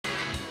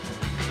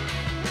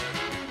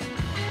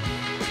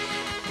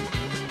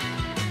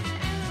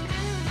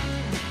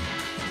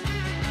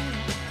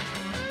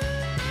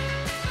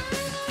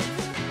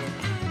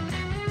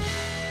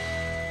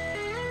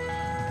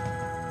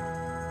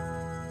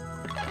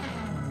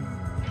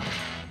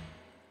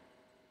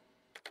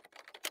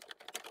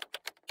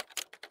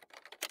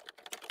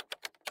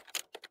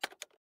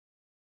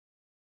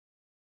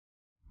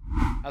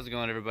How's it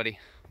going, everybody?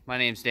 My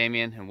name's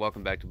Damien, and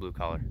welcome back to Blue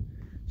Collar.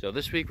 So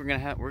this week we're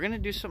gonna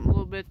do something a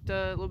little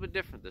bit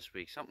different this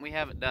week. Something we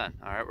haven't done.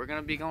 All right, we're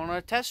gonna be going on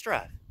a test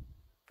drive.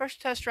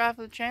 First test drive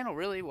of the channel,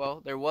 really.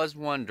 Well, there was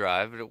one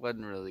drive, but it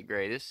wasn't really the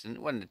greatest, and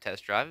it wasn't a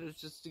test drive. It was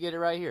just to get it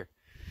right here.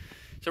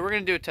 So we're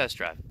gonna do a test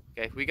drive.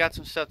 Okay, we got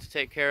some stuff to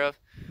take care of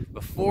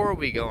before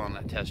we go on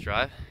that test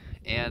drive.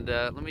 And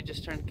let me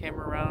just turn the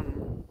camera around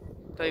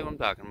and tell you what I'm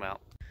talking about.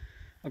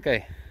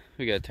 Okay,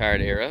 we got a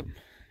tired air up.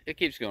 It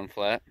keeps going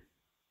flat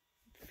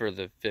for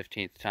the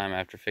 15th time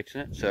after fixing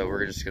it, so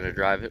we're just going to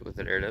drive it with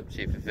it aired up,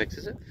 see if it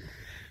fixes it.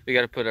 We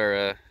got to put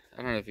our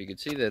I don't know if you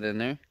could see that in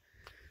there,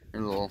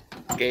 our little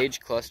gauge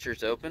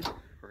cluster's open.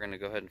 We're going to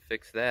go ahead and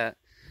fix that.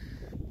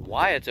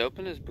 Why it's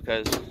open is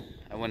because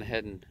I went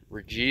ahead and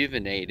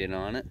rejuvenated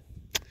on it,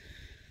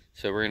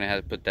 so we're going to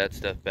have to put that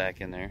stuff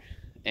back in there.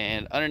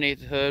 And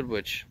underneath the hood,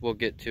 which we'll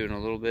get to in a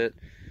little bit,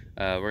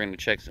 we're going to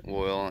check some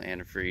oil,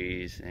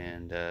 antifreeze,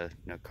 and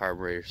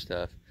carburetor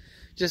stuff,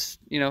 just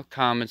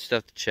common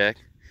stuff to check.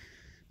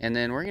 And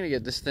then we're going to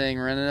get this thing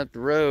running up the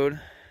road,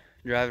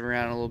 drive it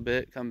around a little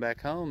bit, come back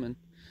home, and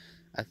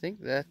I think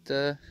that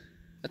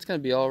that's going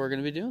to be all we're going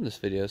to be doing this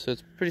video. So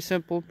it's pretty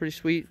simple, pretty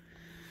sweet.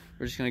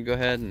 We're just going to go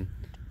ahead and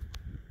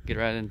get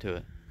right into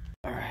it.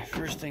 Alright,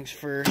 first things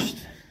first,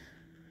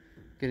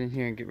 get in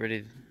here and get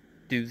ready to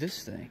do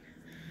this thing.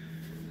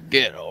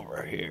 Get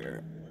over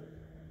here.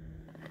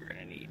 We're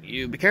going to need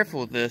you. Be careful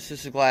with this.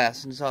 This is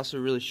glass, and it's also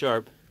really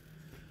sharp.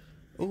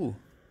 Ooh.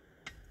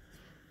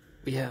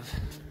 We have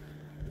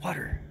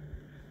water.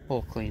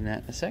 We'll clean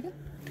that in a second.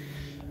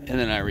 And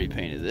then I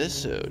repainted this,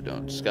 so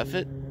don't scuff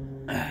it.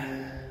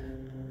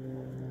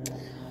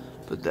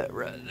 Put that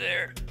right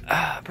there.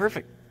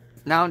 Perfect.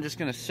 Now I'm just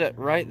going to set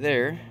right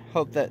there.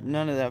 Hope that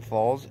none of that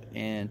falls.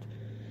 And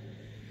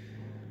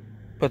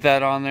put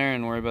that on there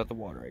and worry about the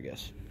water, I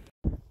guess.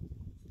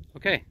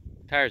 Okay.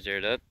 Tires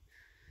aired up.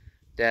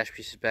 Dash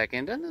pieces back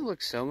in. Doesn't it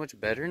look so much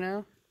better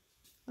now?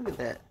 Look at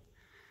that.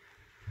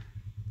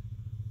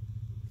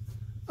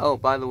 Oh,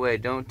 by the way,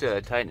 don't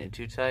tighten it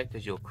too tight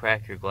because you'll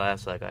crack your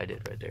glass like I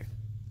did right there.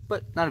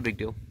 But not a big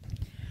deal.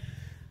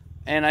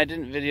 And I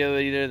didn't video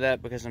either of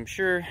that because I'm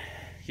sure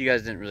you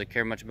guys didn't really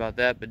care much about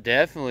that, but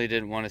definitely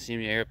didn't want to see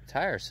me air up the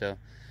tire. So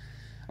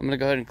I'm going to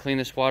go ahead and clean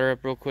this water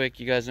up real quick.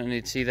 You guys don't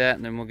need to see that,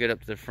 and then we'll get up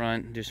to the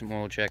front and do some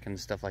oil check and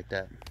stuff like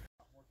that.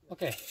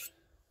 Okay.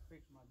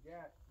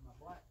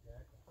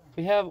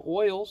 We have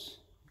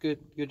oils.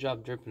 Good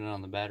job dripping it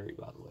on the battery,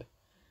 by the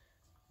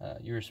way.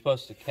 You were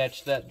supposed to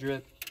catch that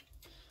drip.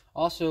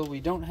 Also, we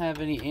don't have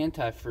any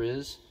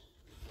anti-frizz.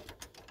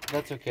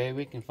 That's okay,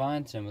 we can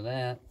find some of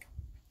that.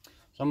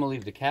 So I'm going to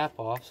leave the cap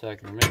off so I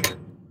can remember.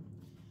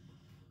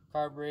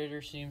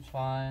 Carburetor seems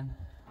fine.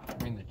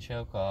 Bring the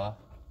choke off.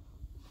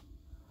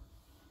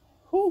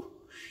 Whew,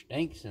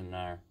 stinks in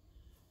there.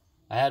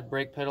 I had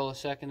brake pedal a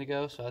second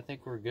ago, so I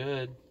think we're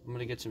good. I'm going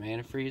to get some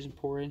antifreeze and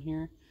pour in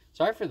here.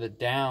 Sorry for the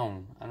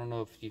down. I don't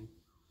know if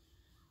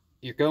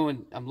you're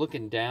going, I'm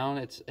looking down.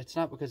 It's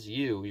not because of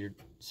you. You're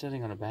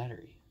sitting on a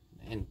battery.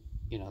 And,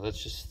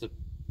 that's just the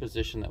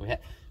position that we have.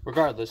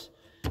 Regardless,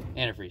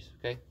 antifreeze,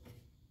 okay?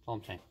 That's all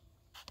I'm saying.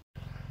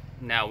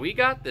 Now, we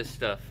got this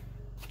stuff,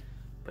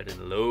 but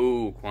in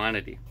low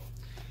quantity.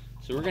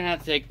 So we're going to have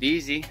to take it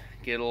easy,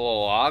 get a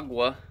little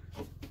agua,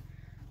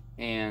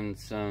 and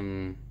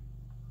some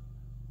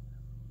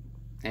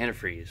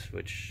antifreeze,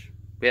 which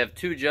we have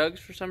 2 jugs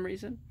for some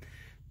reason,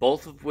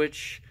 both of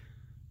which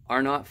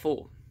are not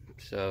full.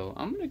 So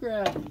I'm going to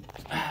grab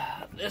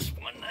this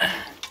one.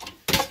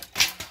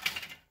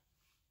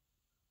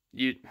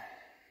 You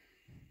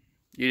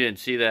didn't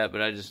see that, but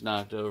I just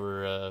knocked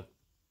over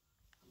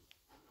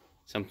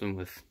something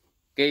with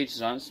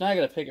gauges on it, so now I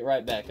gotta pick it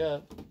right back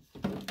up.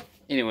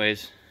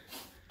 Anyways,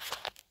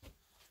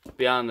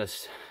 beyond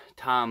this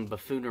Tom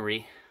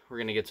buffoonery, we're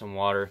gonna get some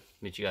water.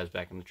 Meet you guys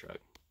back in the truck.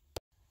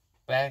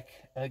 Back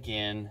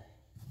again.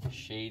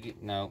 Shady.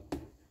 No,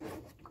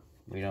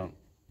 we don't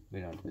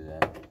do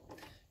that.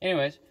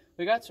 Anyways,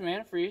 we got some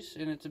antifreeze,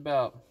 and it's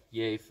about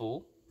yay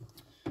full.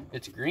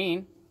 It's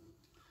green.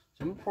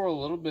 I'm going to pour a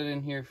little bit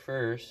in here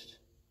first,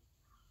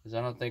 because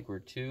I don't think we're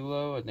too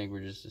low. I think we're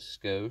just a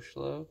skosh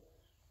low.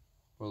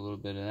 Pour a little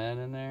bit of that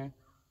in there.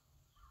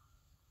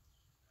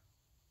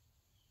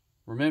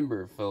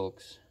 Remember,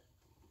 folks,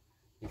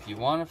 if you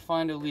want to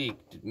find a leak,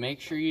 make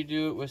sure you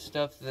do it with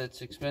stuff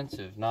that's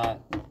expensive,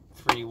 not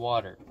free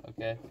water,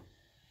 okay?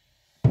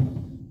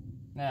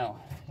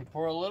 Now, you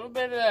pour a little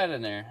bit of that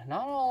in there.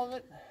 Not all of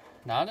it,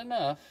 not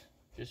enough,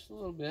 just a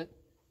little bit.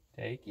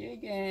 Take you a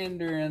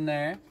gander in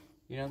there.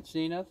 You don't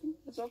see nothing?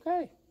 That's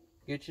okay.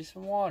 Get you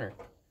some water.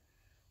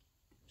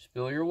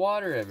 Spill your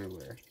water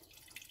everywhere,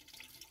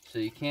 so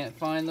you can't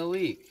find the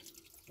leak,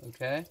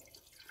 okay?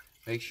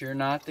 Make sure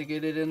not to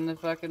get it in the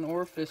fucking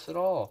orifice at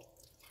all.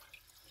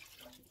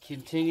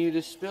 Continue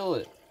to spill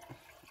it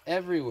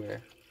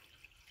everywhere.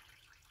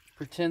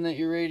 Pretend that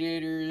your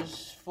radiator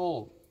is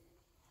full.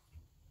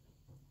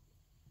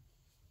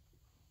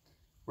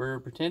 We're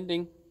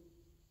pretending.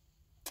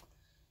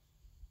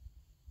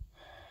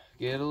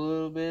 Get a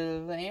little bit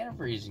of the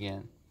antifreeze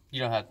again. You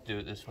don't have to do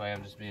it this way.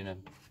 I'm just being a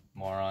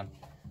moron.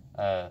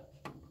 But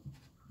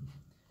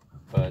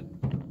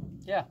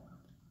yeah,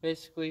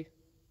 basically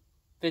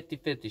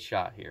 50-50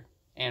 shot here.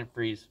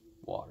 Antifreeze,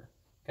 water.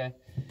 Okay?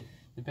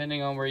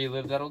 Depending on where you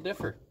live, that'll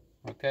differ.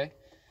 Okay?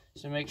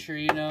 So make sure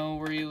you know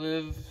where you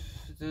live,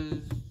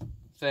 the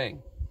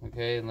thing.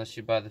 Okay? Unless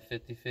you buy the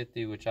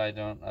 50-50, which I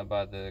don't. I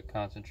buy the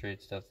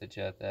concentrate stuff that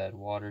you have to add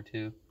water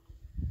to.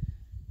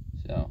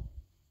 So,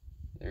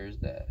 there's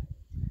that.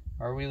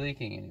 Are we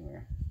leaking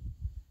anywhere?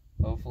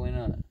 Hopefully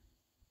not.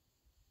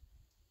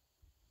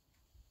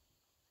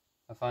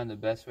 I find the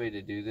best way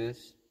to do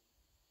this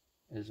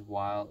is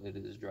while it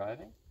is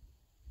driving.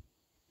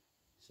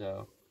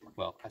 So,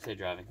 well, I say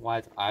driving. While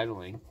it's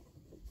idling.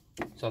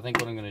 So I think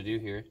what I'm going to do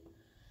here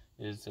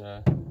is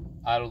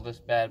idle this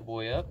bad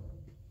boy up.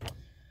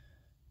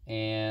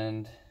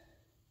 And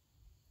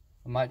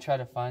I might try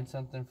to find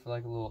something for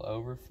like a little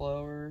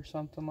overflow or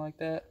something like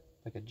that.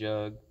 Like a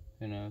jug.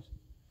 Who knows?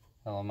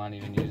 Hell, I might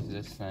even use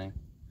this thing.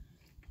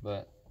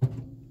 But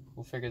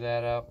we'll figure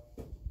that out.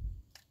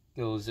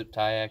 Get a little zip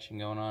tie action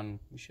going on.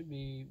 We should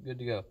be good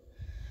to go.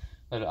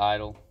 Let it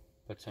idle.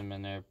 Put some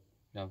in there.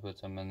 Don't put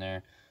some in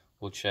there.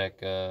 We'll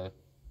check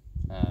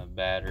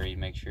battery.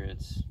 Make sure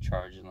it's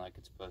charging like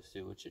it's supposed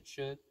to, which it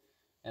should.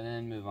 And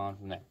then move on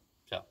from there.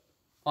 So,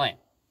 plan.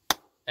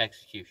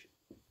 Execution.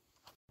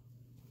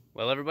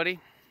 Well, everybody,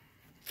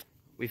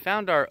 we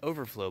found our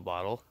overflow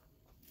bottle.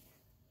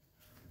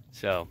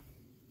 So,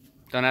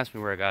 don't ask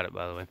me where I got it,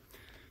 by the way.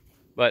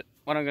 But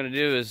what I'm going to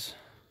do is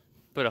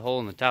put a hole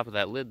in the top of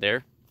that lid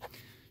there.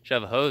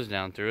 Shove a hose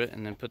down through it,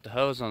 and then put the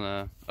hose on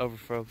the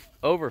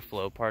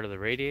overflow part of the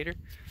radiator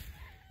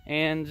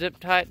and zip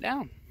tie it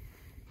down.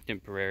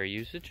 Temporary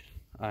usage.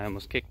 I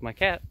almost kicked my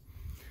cat.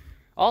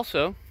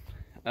 Also,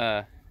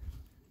 don't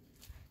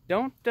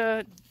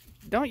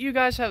you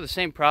guys have the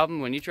same problem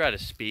when you try to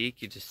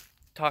speak? You just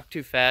talk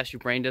too fast,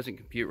 your brain doesn't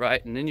compute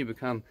right, and then you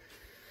become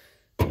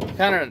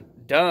kind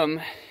of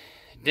dumb,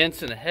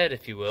 dense in the head,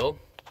 if you will,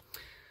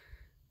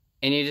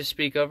 and you just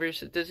speak over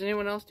yourself. Does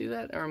anyone else do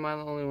that, or am I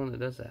the only one that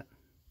does that?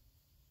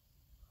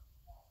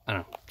 I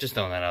don't know, just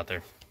throwing that out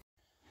there.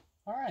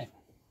 Alright,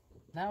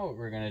 now what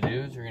we're going to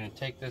do is we're going to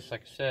take this,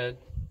 like I said,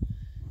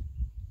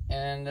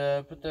 and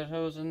put that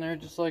hose in there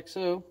just like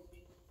so.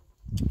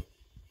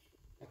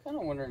 I'm kind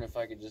of wondering if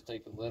I could just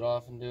take the lid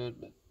off and do it,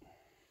 but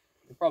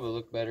it'd probably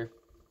look better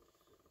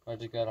if I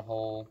just got a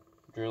hole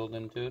drilled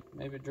into it.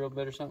 Maybe drill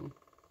bit or something.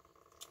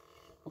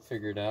 We'll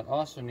figure it out. I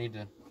also need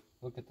to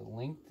look at the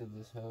length of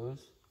this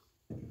hose.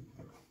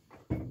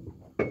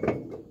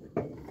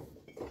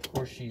 Of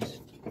course,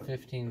 she's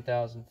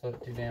 15,000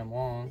 foot too damn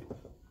long,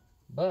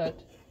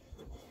 but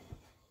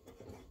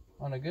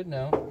on a good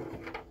note,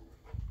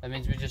 that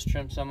means we just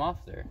trimmed some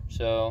off there.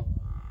 So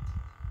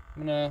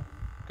I'm gonna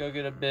go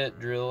get a bit,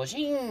 drill right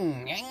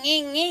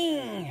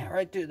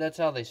through. That's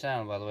how they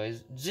sound, by the way.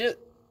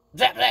 Zip,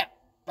 zap, zap,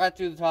 right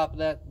through the top of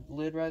that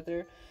lid right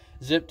there.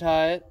 Zip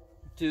tie it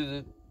to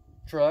the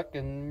truck,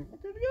 and we're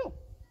good to go.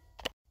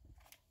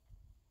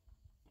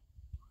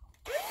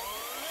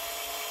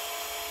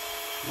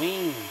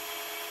 Wing.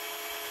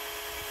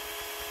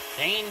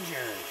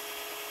 Danger.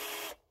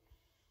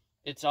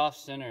 It's off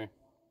center.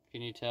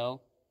 Can you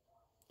tell?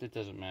 It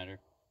doesn't matter.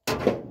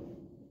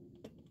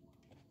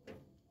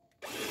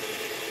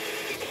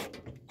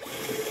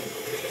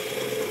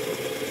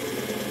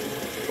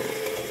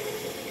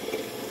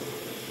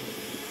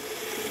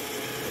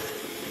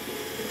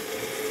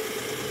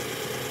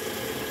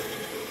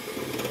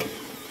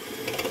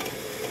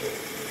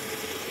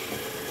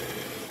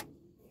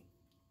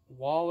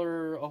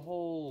 Waller a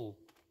hole.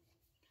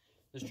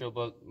 This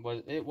drill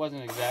it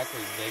wasn't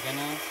exactly big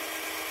enough.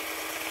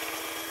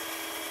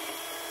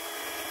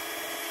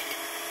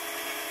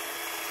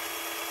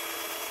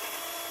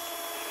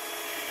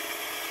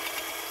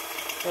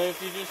 But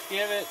if you just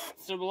give it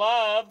some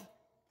love,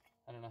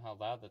 I don't know how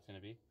loud that's going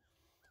to be.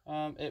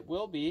 It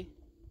will be.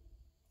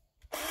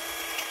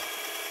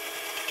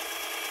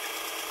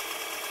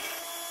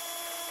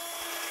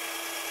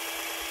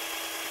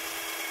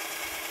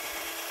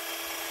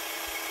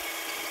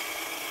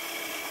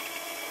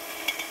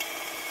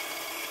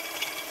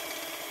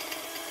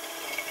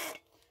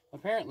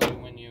 Apparently,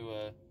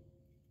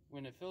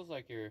 when it feels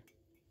like you're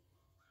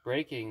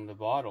breaking the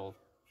bottle,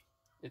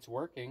 it's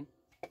working.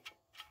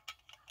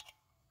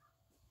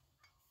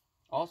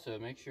 Also,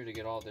 make sure to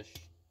get all this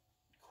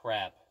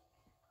crap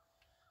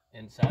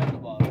inside the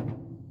bottle.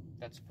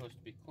 That's supposed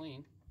to be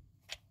clean.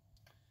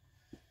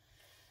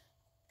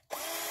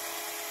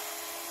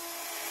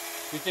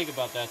 We think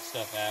about that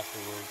stuff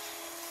afterwards.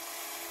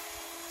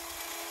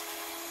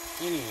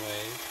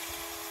 Anyways.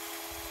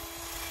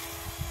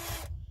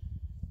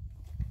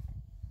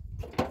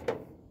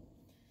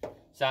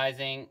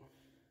 Sizing.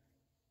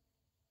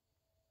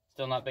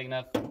 Still not big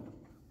enough.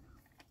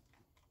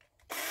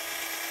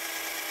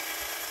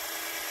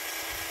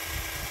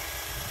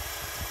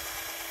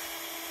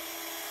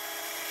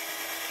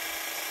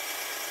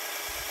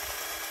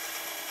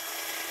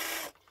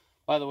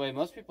 By the way,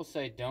 most people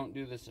say don't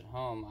do this at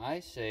home. I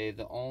say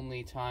the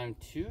only time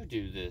to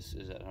do this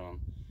is at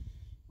home.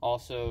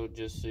 Also,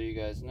 just so you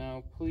guys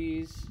know,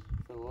 please,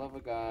 for the love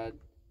of God,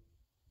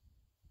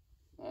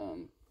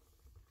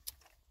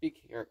 be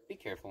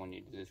careful when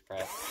you do this crap.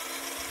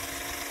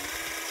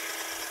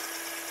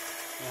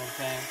 You know what I'm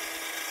saying?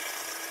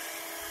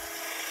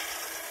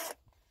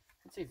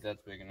 Let's see if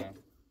that's big enough.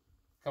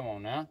 Come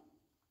on now.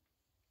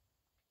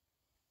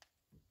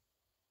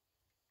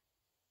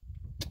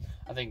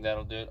 I think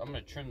that'll do it. I'm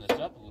going to trim this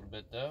up a little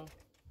bit, though.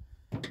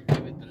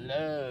 Give it the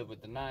love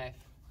with the knife.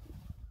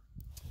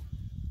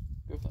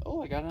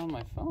 Oh, I got it on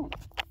my phone.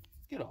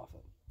 Get off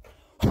it.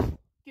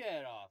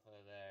 Get off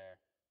of there.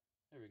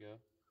 There we go.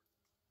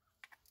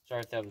 Sorry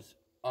if that was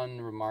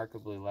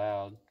unremarkably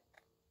loud.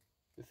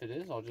 If it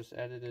is, I'll just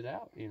edit it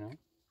out, you know.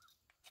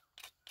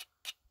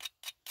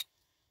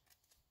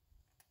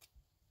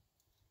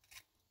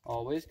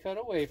 Always cut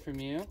away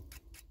from you,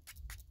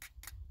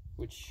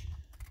 which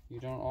you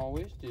don't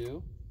always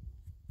do.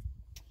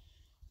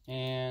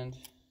 And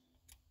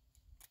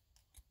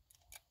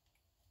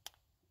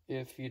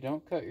if you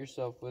don't cut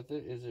yourself with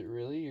it, is it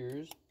really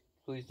yours?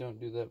 Please don't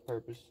do that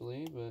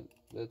purposefully, but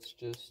that's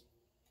just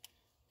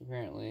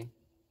apparently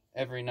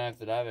every knife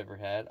that I've ever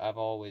had, I've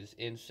always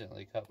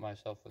instantly cut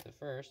myself with it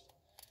first.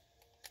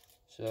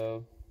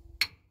 So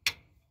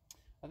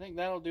I think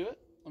that'll do it.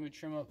 Let me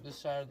trim up this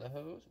side of the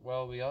hose.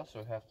 Well, we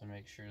also have to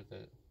make sure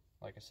that,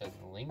 like I said,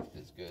 the length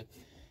is good.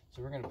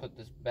 So we're going to put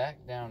this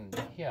back down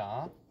here.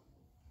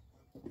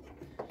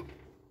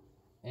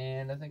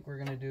 And I think we're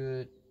going to do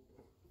it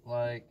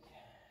like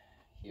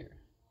here.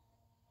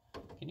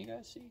 Can you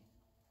guys see?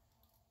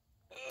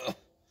 Ugh,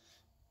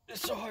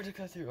 it's so hard to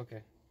cut through.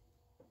 Okay.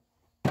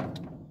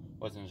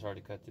 Wasn't as hard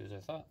to cut through as I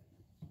thought.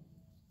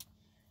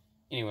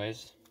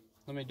 Anyways,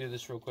 let me do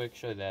this real quick,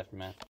 show you the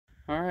aftermath.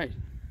 Alright,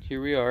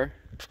 here we are.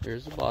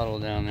 There's the bottle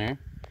down there.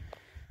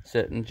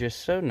 Sitting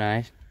just so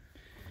nice.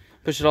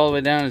 Push it all the way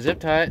down and zip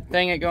tie it.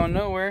 Thing ain't going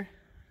nowhere.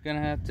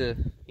 Gonna have to,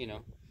 you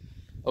know,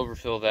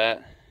 overfill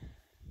that.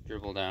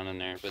 Dribble down in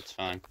there, but it's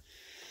fine.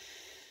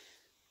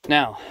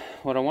 Now,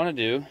 what I want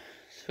to do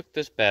is hook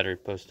this battery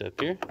post up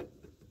here.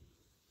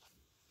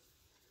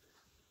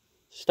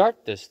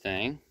 Start this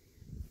thing.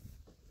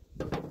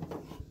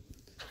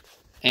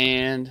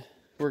 And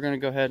we're going to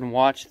go ahead and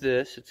watch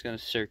this. It's going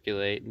to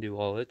circulate and do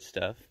all its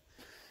stuff.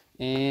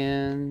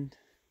 And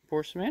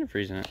pour some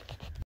antifreeze in it.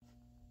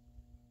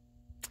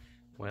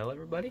 Well,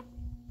 everybody,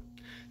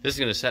 this is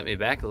going to set me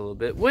back a little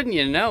bit. Wouldn't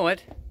you know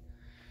it?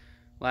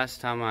 Last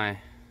time I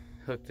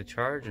hooked the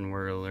charging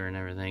whirler and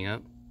everything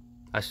up.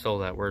 I stole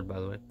that word, by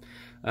the way.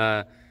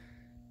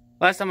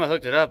 Last time I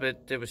hooked it up,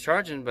 it was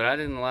charging, but I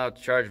didn't allow it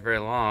to charge very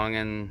long.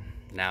 And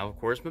now, of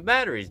course, my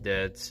battery's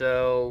dead.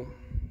 So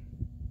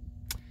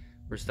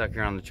we're stuck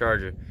here on the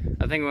charger.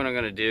 I think what I'm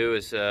going to do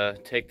is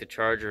take the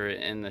charger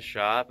in the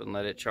shop and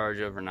let it charge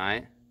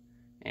overnight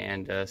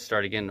and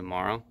start again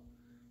tomorrow,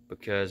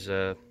 because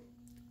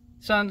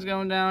sun's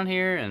going down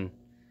here and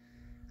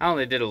I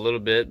only did a little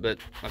bit, but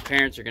my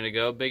parents are going to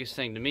go. Biggest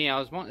thing to me, I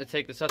was wanting to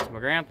take this up to my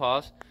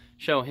grandpa's,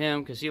 show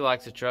him, because he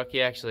likes the truck.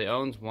 He actually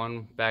owns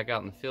one back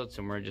out in the field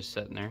somewhere, just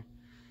sitting there. A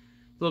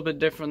little bit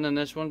different than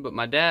this one, but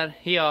my dad,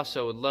 he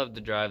also would love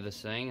to drive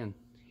this thing, and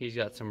he's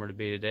got somewhere to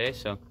be today,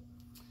 so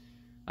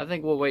I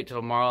think we'll wait till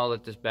tomorrow,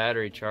 let this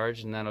battery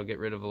charge, and that'll get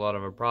rid of a lot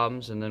of our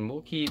problems, and then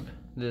we'll keep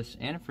this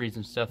antifreeze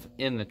and stuff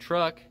in the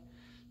truck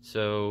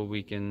so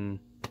we can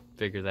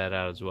figure that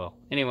out as well.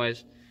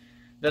 Anyways,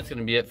 that's going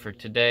to be it for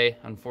today,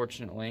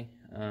 unfortunately.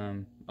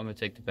 I'm going to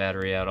take the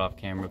battery out off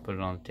camera, put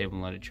it on the table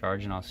and let it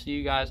charge, and I'll see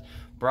you guys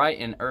bright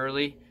and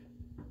early,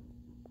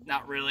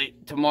 not really,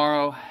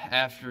 tomorrow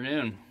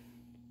afternoon.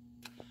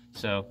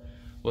 So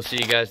we'll see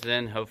you guys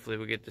then. Hopefully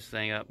we'll get this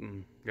thing up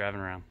and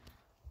driving around.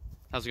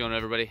 How's it going,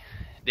 everybody?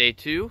 Day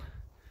 2.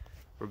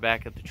 We're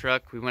back at the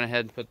truck. We went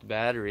ahead and put the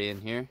battery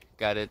in here.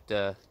 Got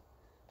it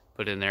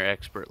put in there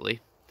expertly.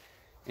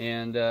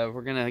 And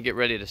we're going to get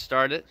ready to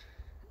start it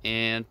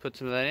and put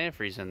some of that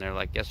antifreeze in there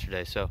like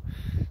yesterday. So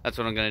that's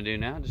what I'm going to do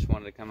now. Just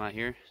wanted to come out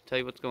here, tell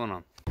you what's going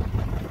on.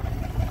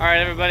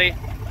 Alright, everybody.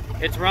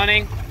 It's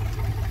running.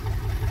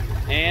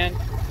 And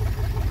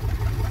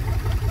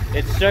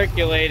it's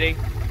circulating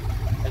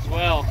as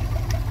well.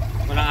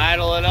 When I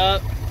idle it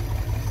up,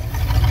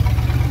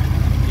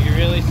 you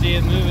really see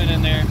it moving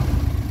in there.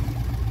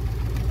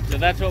 So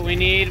that's what we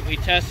need. We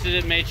tested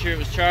it, made sure it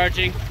was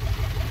charging.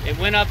 It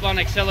went up on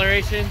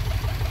acceleration.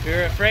 We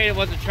were afraid it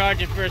wasn't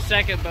charging for a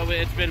second, but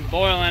it's been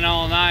boiling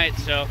all night,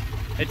 so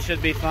it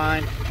should be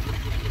fine.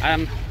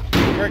 I'm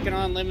working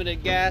on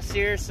limited gas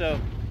here, so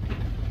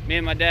me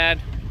and my dad,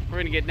 we're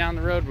gonna get down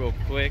the road real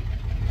quick,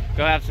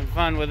 go have some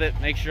fun with it,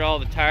 make sure all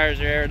the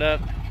tires are aired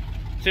up.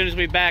 As soon as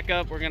we back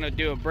up, we're gonna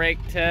do a brake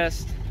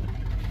test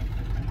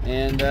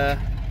and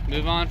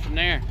move on from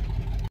there.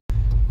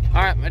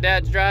 All right, my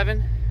dad's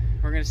driving.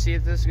 We're gonna see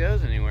if this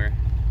goes anywhere.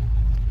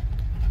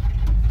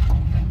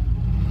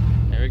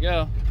 There we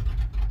go.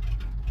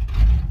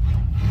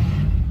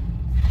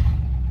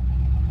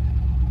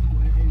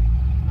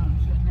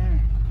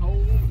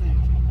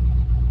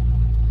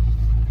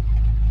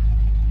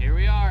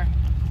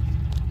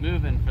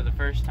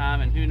 first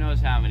time in who knows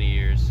how many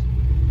years.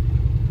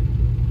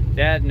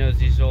 Dad knows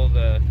these old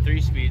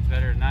 3-speeds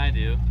better than I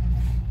do.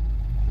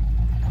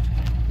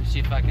 Let's see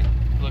if I can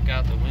look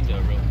out the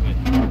window real quick.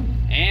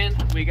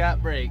 And we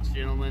got brakes,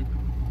 gentlemen.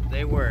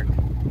 They work.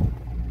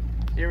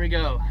 Here we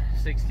go.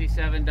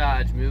 67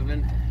 Dodge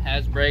moving,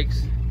 has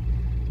brakes,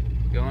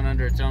 going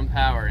under its own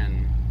power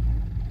in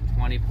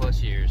 20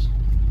 plus years.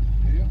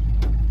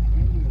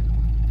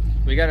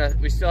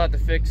 We still have to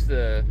fix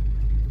the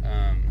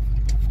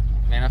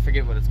man, I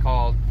forget what it's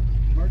called.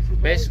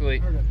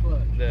 Basically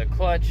the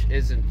clutch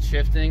isn't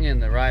shifting in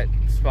the right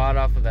spot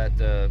off of that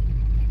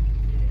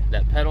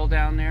that pedal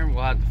down there.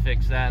 We'll have to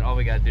fix that. All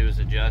we gotta do is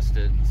adjust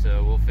it,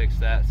 so we'll fix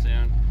that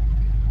soon.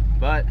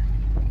 But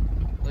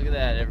look at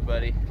that,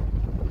 everybody.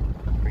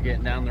 We're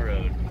getting down the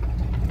road.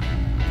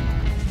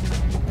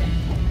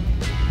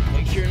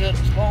 Make sure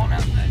nothing's falling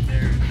out back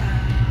there.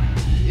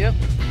 Yep.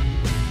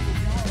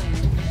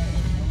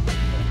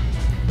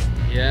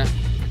 Yeah,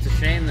 it's a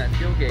shame that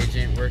fuel gauge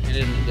ain't working,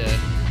 isn't it?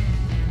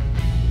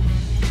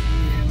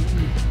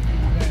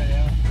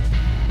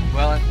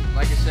 Well,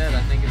 like I said,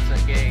 I think it's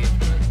that gauge,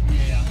 but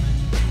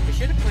we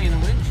should have cleaned the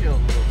windshield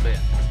a little bit.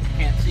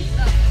 Can't see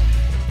nothing.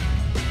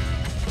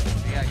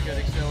 We got good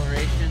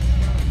acceleration.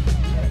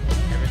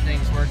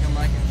 Everything's working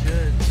like it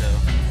should, so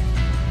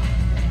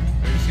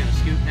we're just gonna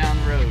scoot down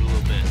the road a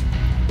little bit.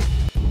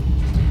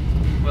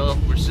 Well,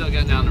 we're still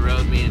getting down the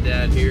road, me and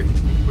Dad here.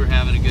 We're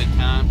having a good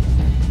time.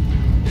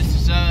 This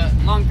is a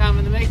long time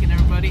in the making,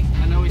 everybody.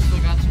 I know we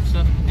still got some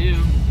stuff to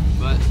do,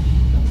 but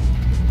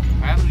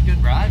we're having a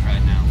good ride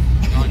right now.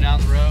 Going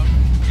down the road,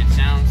 it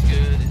sounds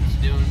good. It's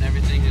doing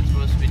everything it's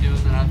supposed to be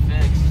doing that I've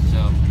fixed. So,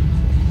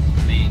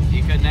 I mean,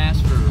 you couldn't ask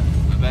for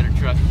a better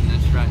truck than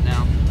this right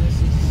now. This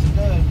is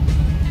the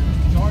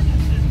charging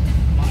system.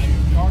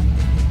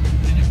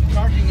 And if the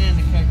charging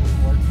indicator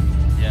works.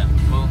 Yeah,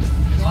 well,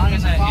 as long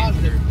as that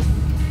ammeter,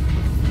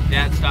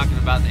 Dad's talking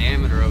about the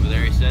ammeter over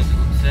there. He says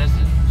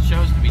it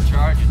shows to be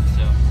charging.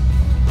 So,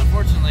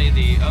 unfortunately,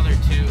 the other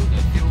two,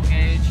 the fuel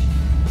gauge,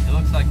 it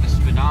looks like the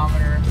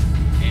speedometer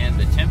and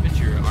the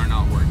temperature are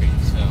not working.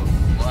 So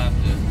we'll have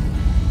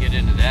to get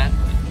into that.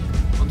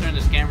 But we'll turn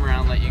this camera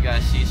around and let you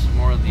guys see some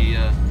more of the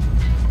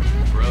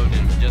road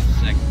in just a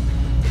second.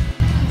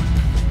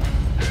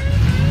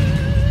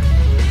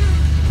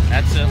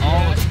 That's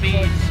all the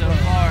speed so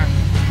far.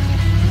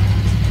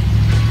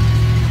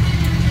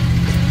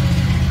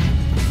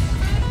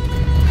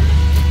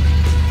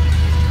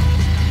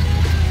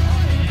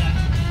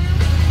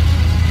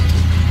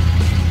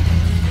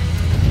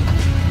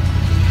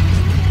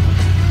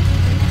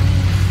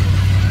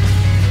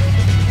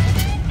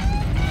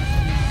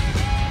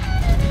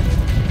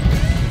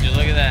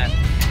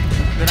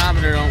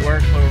 Speedometer don't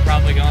work, but we're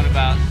probably going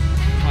about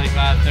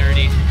 25,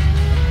 30.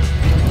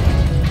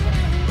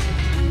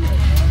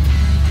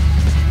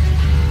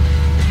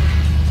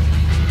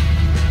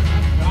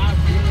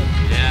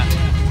 Yeah.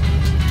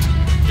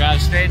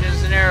 Drive straight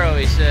as an arrow,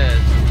 he says.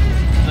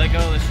 Let go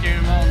of the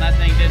steering wheel and that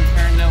thing didn't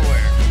turn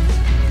nowhere.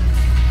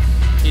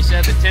 He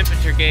said the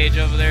temperature gauge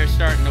over there is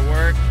starting to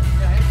work.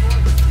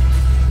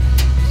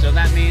 So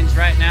that means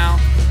right now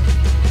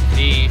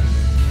the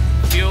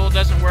fuel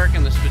doesn't work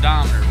in the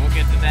speedometer. We'll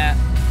get to that.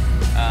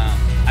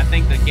 I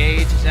think the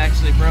gauge is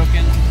actually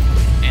broken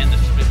and the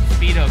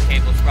speedo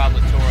cable's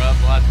probably tore up.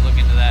 We'll have to look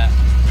into that.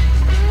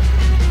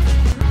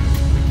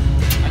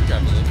 I can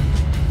drive a little.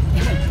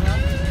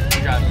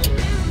 Drive a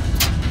little.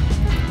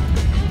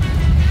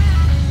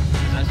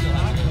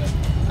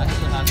 I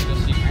still have to go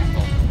see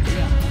Grandpa.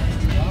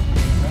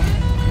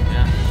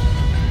 Yeah.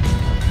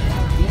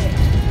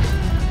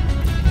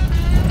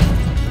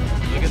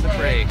 Look at the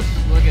brakes.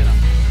 Look at them.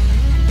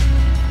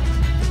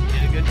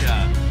 Did a good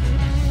job.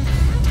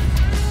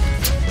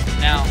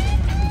 Now,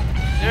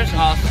 there's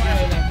also...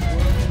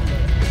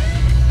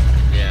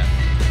 Yeah.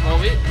 Well,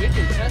 we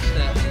can test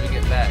that when we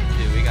get back,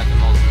 too. We got the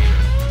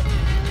multimeter.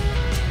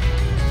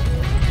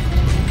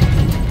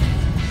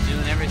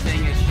 Doing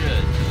everything it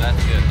should, so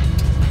that's good.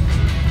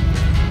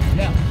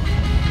 Yeah.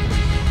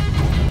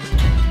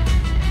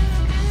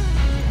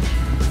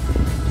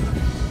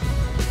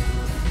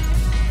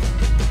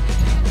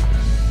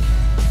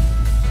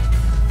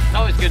 It's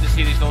always good to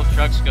see these old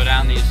trucks go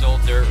down these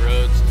old dirt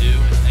roads, too.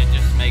 It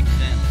just makes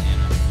sense.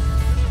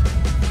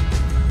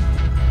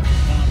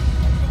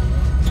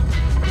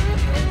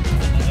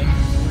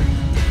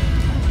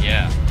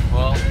 Yeah,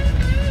 well,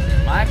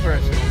 my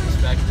personal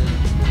perspective,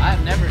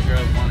 I've never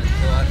drove one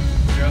until I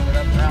drove it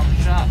up around the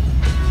shop.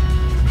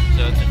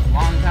 So it's a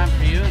long time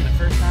for you and the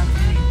first time for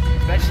me,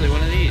 especially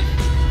one of these.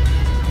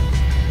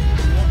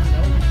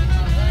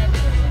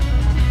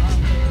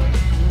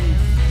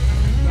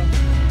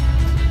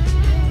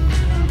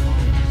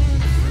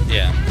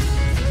 Yeah.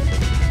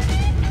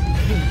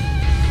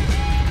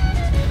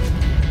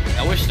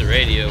 I wish the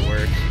radio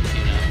worked,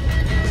 you know,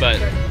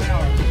 but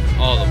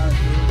all the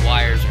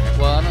wires are,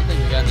 well, I don't think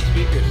we got any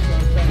speakers.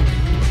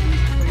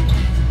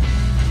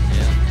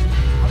 Yeah.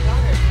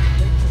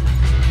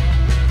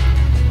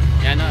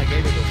 Yeah, I know, I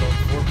gave it those old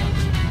 4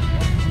 months.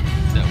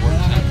 That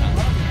works sometimes.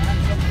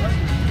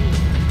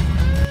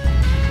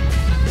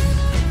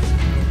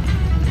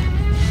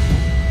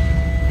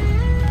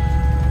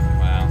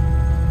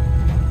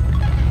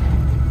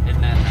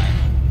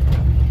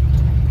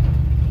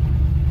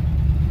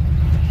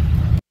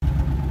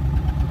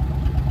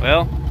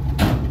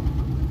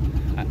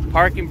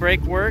 parking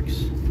brake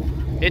works.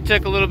 It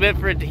took a little bit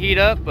for it to heat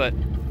up, but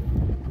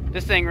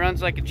this thing runs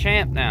like a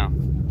champ now.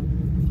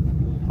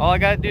 All I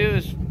gotta do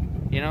is,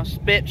 you know,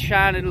 spit,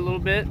 shine it a little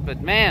bit,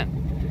 but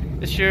man,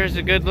 this sure is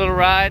a good little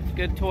ride,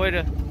 good toy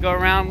to go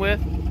around with.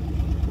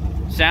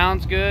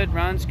 Sounds good,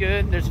 runs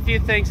good. There's a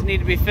few things that need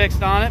to be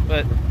fixed on it,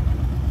 but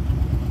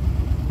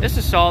this is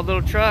a solid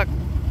little truck,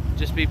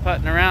 just be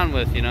putting around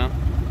with, you know.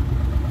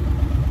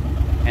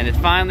 And it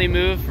finally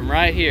moved from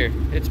right here.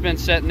 It's been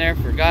sitting there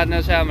for God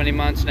knows how many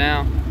months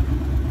now,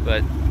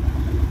 but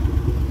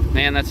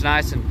man, that's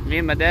nice. And me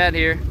and my dad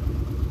here,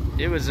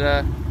 it was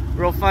a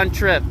real fun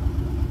trip.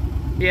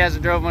 He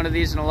hasn't drove one of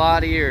these in a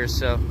lot of years,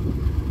 so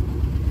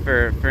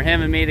for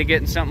him and me to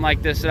get in something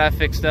like this that I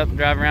fixed up and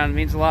drive around, it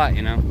means a lot,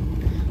 you know.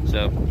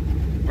 So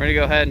we're gonna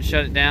go ahead and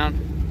shut it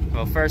down.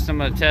 Well, first I'm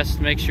gonna test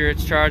to make sure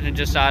it's charging,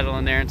 just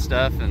idling there and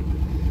stuff, and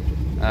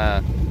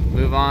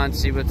move on,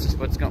 see what's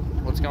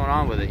going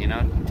on with it, you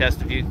know.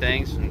 Test a few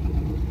things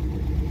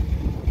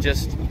and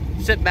just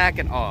sit back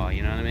in awe,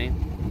 you know what I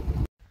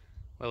mean.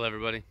 Well,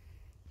 everybody,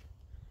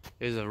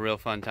 it was a real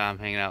fun time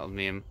hanging out with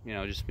me and, you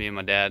know, just me and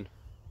my dad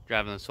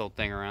driving this whole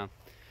thing around.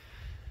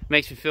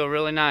 Makes me feel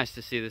really nice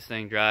to see this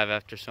thing drive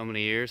after so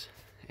many years.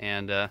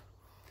 And I'd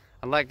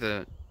like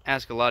to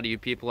ask a lot of you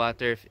people out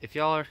there, if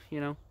y'all are,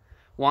 you know,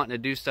 wanting to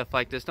do stuff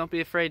like this, don't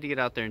be afraid to get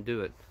out there and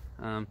do it.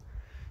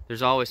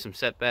 There's always some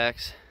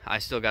setbacks. I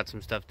still got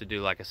some stuff to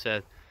do, like I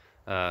said,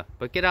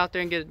 but get out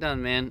there and get it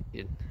done, man.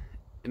 It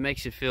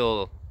makes you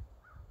feel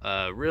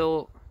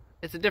real.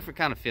 It's a different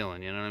kind of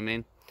feeling, you know what I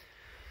mean?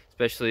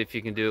 Especially if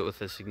you can do it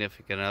with a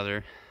significant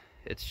other.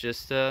 It's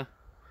just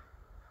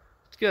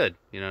it's good,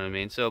 you know what I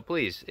mean? So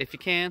please, if you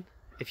can,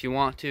 if you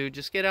want to,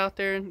 just get out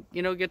there and,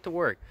 you know, get to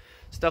work.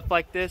 Stuff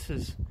like this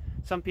is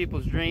some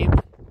people's dreams,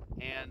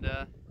 and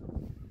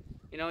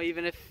you know,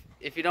 even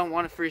if you don't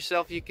want it for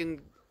yourself, you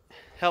can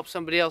help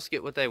somebody else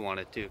get what they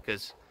wanted to,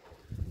 because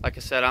like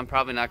I said, I'm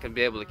probably not going to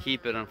be able to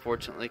keep it,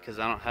 unfortunately, because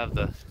I don't have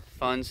the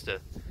funds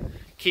to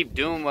keep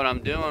doing what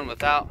I'm doing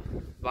without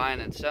buying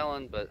and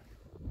selling. But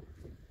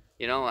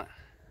you know,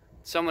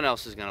 someone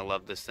else is going to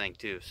love this thing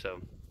too,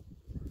 so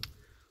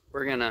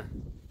we're gonna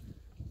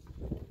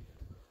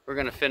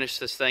finish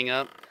this thing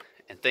up.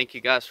 And thank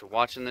you guys for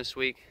watching this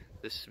week.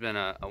 This has been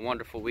a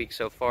wonderful week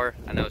so far.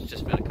 I know it's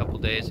just been a couple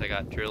days. I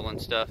got drilling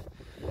stuff.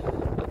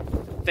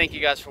 Thank you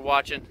guys for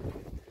watching.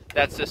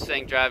 That's this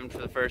thing driving for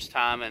the first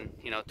time in,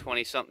 you know,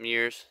 20-something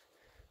years.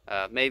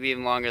 Maybe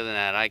even longer than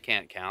that. I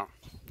can't count.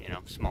 You know,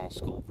 small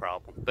school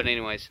problem. But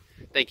anyways,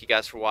 thank you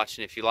guys for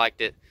watching. If you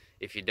liked it,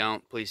 if you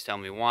don't, please tell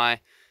me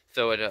why.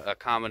 Throw it a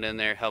comment in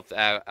there. Help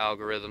the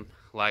algorithm.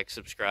 Like,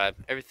 subscribe,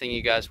 everything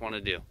you guys want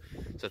to do.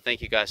 So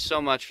thank you guys so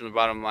much from the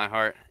bottom of my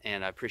heart,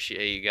 and I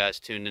appreciate you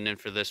guys tuning in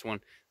for this one.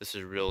 This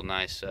is a real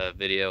nice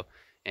video,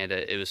 and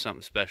it was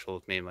something special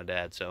with me and my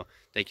dad. So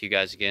thank you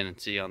guys again,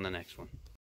 and see you on the next one.